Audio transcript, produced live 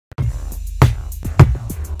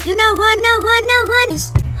You know what?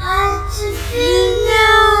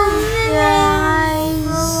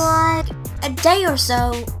 A day or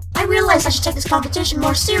so, I realized I should take this competition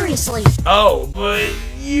more seriously. Oh, but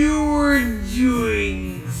you were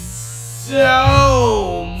doing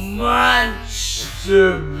so much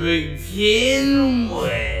to begin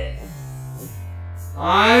with.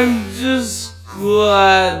 I'm just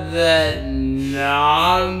glad that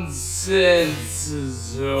nonsense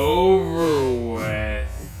is over with.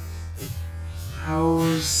 I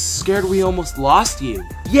was scared we almost lost you.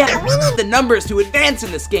 Yeah, we need the numbers to advance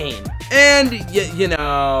in this game. And, you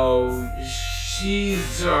know,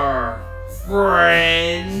 She's our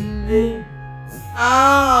friend.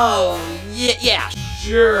 oh, yeah,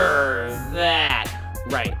 Sure, that.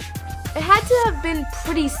 right. It had to have been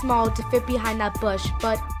pretty small to fit behind that bush,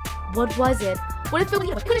 but what was it? What if it was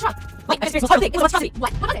a finish wrong? Wait, my experience was horrible. What's funny?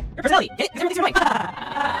 What was it? Your personality. Get it? Is everything right?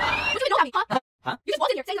 What do you know about me, huh? Huh? You just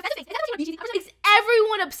walked in here saying offensive things. Is that what you want to makes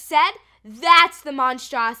everyone upset? That's the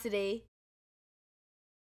monstrosity.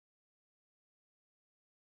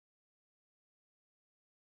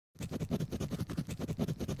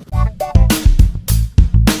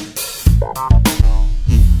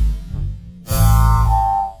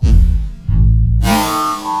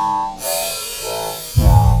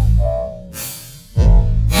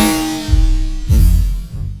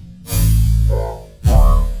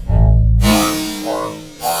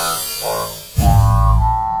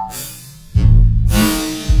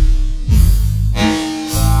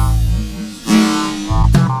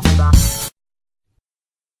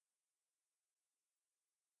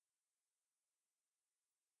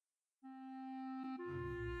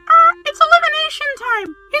 It's elimination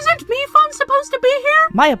time! Isn't MePhone supposed to be here?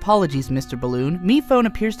 My apologies, Mr. Balloon. MePhone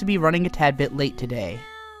appears to be running a tad bit late today.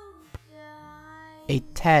 A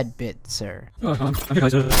tad bit, sir.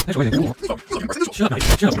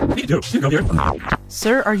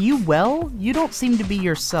 Sir, are you well? You don't seem to be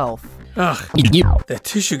yourself. Ugh, that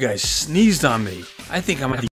tissue guy sneezed on me. I think I might